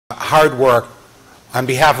hard work on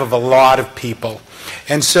behalf of a lot of people.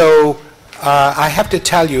 And so I have to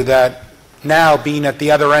tell you that now, being at the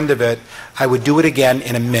other end of it, I would do it again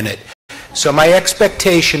in a minute. So my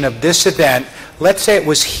expectation of this event, let's say it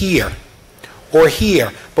was here or here,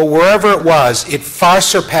 but wherever it was, it far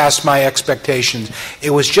surpassed my expectations.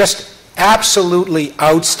 It was just absolutely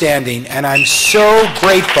outstanding, and I'm so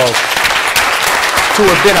grateful to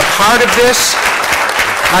have been a part of this.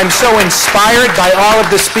 I'm so inspired by all of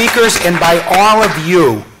the speakers and by all of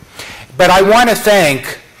you. But I want to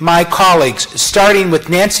thank my colleagues, starting with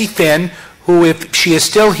Nancy Finn, who, if she is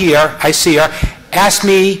still here, I see her, asked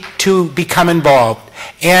me to become involved.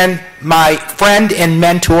 And my friend and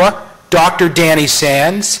mentor, Dr. Danny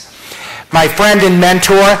Sands, my friend and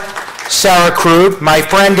mentor, Sarah Krug, my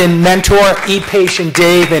friend and mentor, E-Patient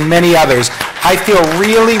Dave, and many others. I feel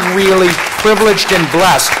really, really privileged and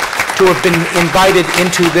blessed to have been invited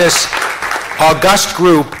into this august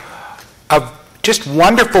group of just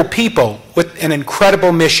wonderful people with an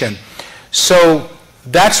incredible mission. So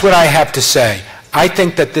that's what I have to say. I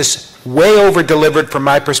think that this way over-delivered from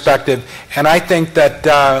my perspective, and I think that,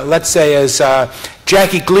 let's say, as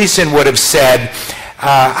Jackie Gleason would have said,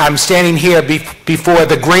 I'm standing here before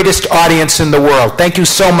the greatest audience in the world. Thank you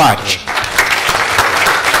so much.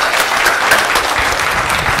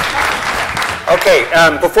 Okay,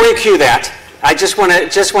 before you cue that, I just want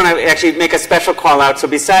to actually make a special call out. So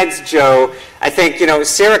besides Joe, I think, you know,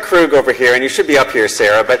 Sarah Krug over here, and you should be up here,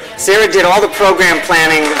 Sarah, but Sarah did all the program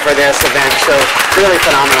planning for this event, so really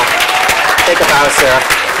phenomenal. Take a bow, Sarah.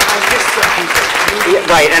 Yeah,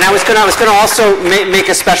 right, and I was going to also make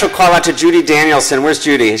a special call out to Judy Danielson. Where's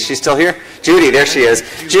Judy? Is she still here? Judy, there she is.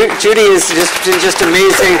 Judy is just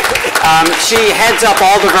amazing. She heads up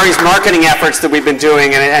all the various marketing efforts that we've been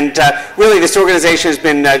doing, and really this organization has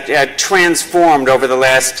been transformed over the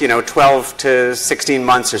last 12 to 16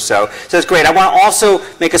 months or so. So it's great. I want to also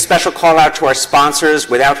make a special call out to our sponsors,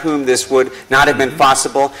 without whom this would not have been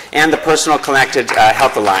possible, and the Personal Connected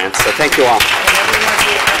Health Alliance. So thank you all.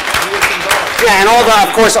 Yeah, and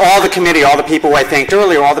of course, all the committee, all the people I thanked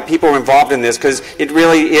earlier, all the people involved in this, because it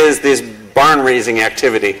really is this barn-raising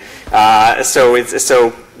activity. So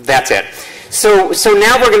that's it. So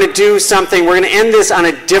now we're going to do something. We're going to end this on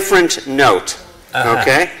a different note.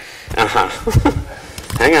 Okay?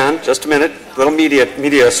 Hang on, just a minute. Little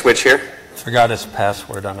media switch here. Forgot his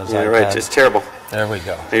password on his iPad. Yeah, right. It's terrible. There we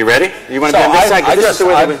go. Are you ready? You want to be on this side?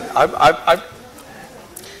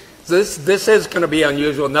 This is going to be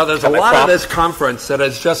unusual. Now, there's a lot of this conference that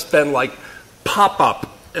has just been like pop-up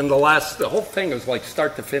in the whole thing is like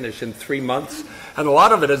start to finish in 3 months. And a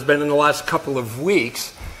lot of it has been in the last couple of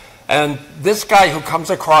weeks. And this guy who comes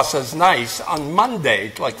across as nice, on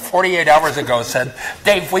Monday, like 48 hours ago, said,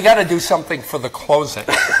 Dave, we got to do something for the closing.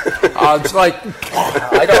 It's like,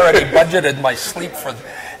 I'd already budgeted my sleep for...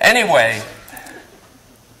 Anyway,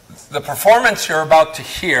 the performance you're about to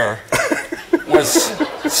hear was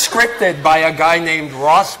scripted by a guy named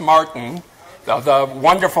Ross Martin, the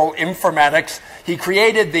wonderful informatics. He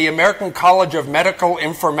created the American College of Medical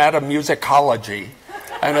Informatomusicology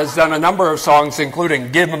and has done a number of songs,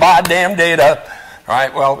 including Give Me My Damn Data. All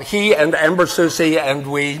right, well, he and Amber Susi and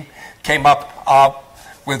we came up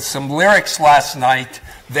with some lyrics last night.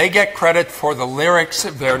 They get credit for the lyrics.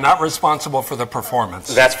 They're not responsible for the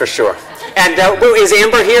performance. That's for sure. And is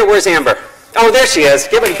Amber here? Where's Amber? Oh, there she is.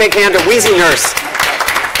 Give a big hand to Wheezy Nurse.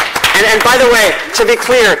 And by the way, to be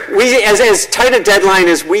clear, as tight a deadline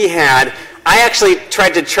as we had, I actually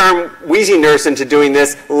tried to charm Wheezy Nurse into doing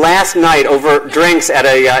this last night over drinks at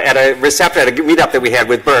a reception, at a meetup that we had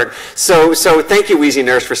with Bert. So thank you, Wheezy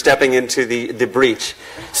Nurse, for stepping into the breach.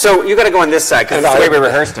 So you got to go on this side because that's the way we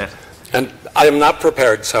rehearsed it. And I am not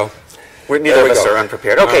prepared, so neither of us are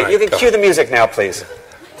unprepared. Okay, right, you can cue the music now, please.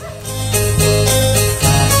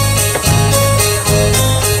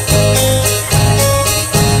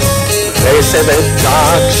 They say that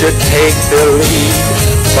dog should take the lead,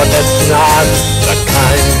 but that's not the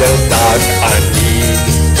kind of dog I need.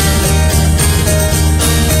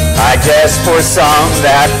 I guess for some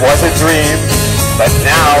that was a dream, but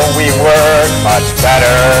now we work much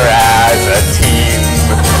better as a team.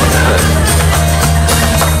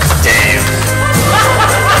 Dave.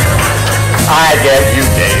 I get you,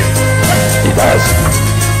 Dave. He does.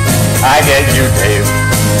 I get you, Dave.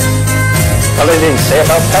 What did they say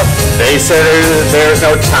about that? They said there's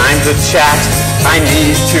no time to chat. I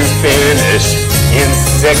need to finish in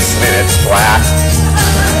 6 minutes flat.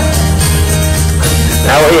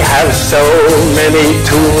 Now we have so many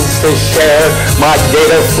tools to share. My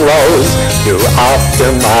data flows to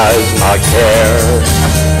optimize my care.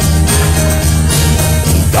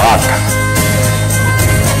 Doc,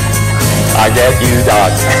 I get you, Doc.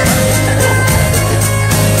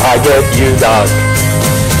 I get you, Doc.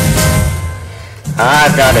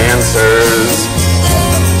 I've got answers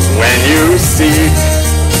when you seek,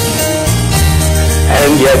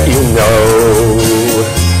 and yet you know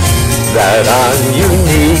that I'm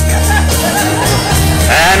unique.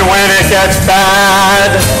 And when it gets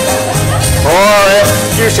bad, or if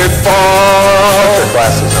you should fall, put your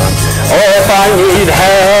glasses on, or if I need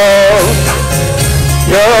help,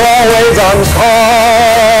 you're always on call.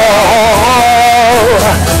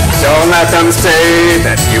 Don't let them say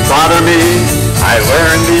that you bother me. I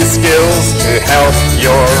learned these skills to help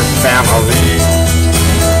your family.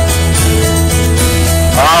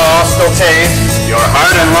 I'll still take your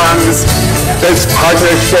heart and lungs. This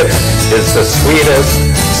partnership is the sweetest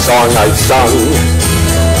song I've sung.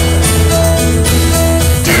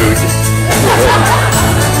 Dude.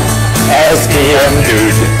 SBM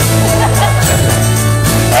dude.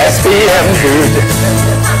 SBM dude.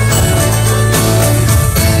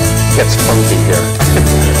 Gets funky here.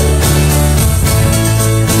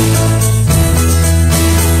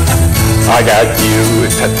 I got you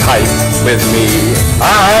to type with me.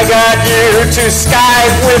 I got you to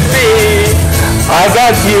Skype with me. I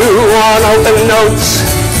got you on open notes.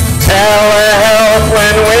 Telehelp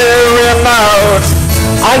when we're remote.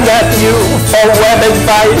 I got you for web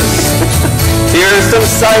advice. Here's some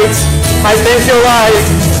sites I think you'll like.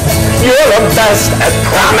 You're the best at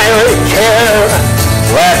primary care.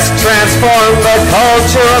 Let's transform the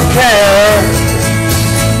culture of care.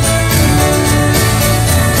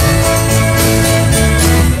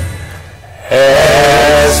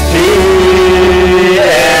 SPM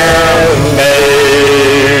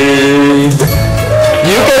made.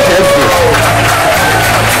 You get it.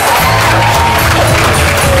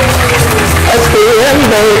 SPM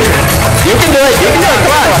made. You can do it. You can do it.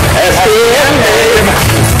 Come on. SPM made.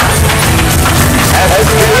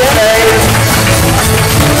 SPM made.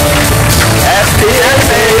 SPM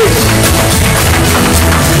made.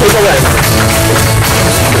 Look at that.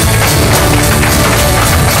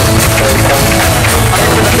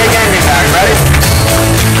 Big ending now, you ready?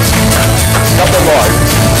 Couple more.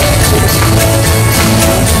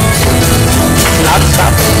 Not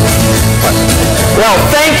stopping. Well,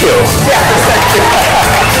 thank you.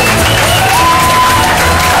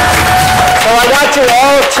 So I want you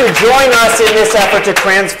all to join us in this effort to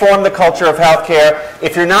transform the culture of healthcare.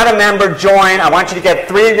 If you're not a member, join. I want you to get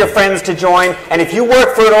 3 of your friends to join. And if you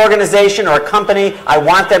work for an organization or a company, I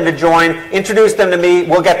want them to join. Introduce them to me.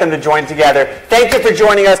 We'll get them to join together. Thank you for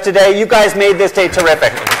joining us today. You guys made this day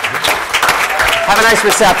terrific. Have a nice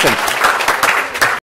reception.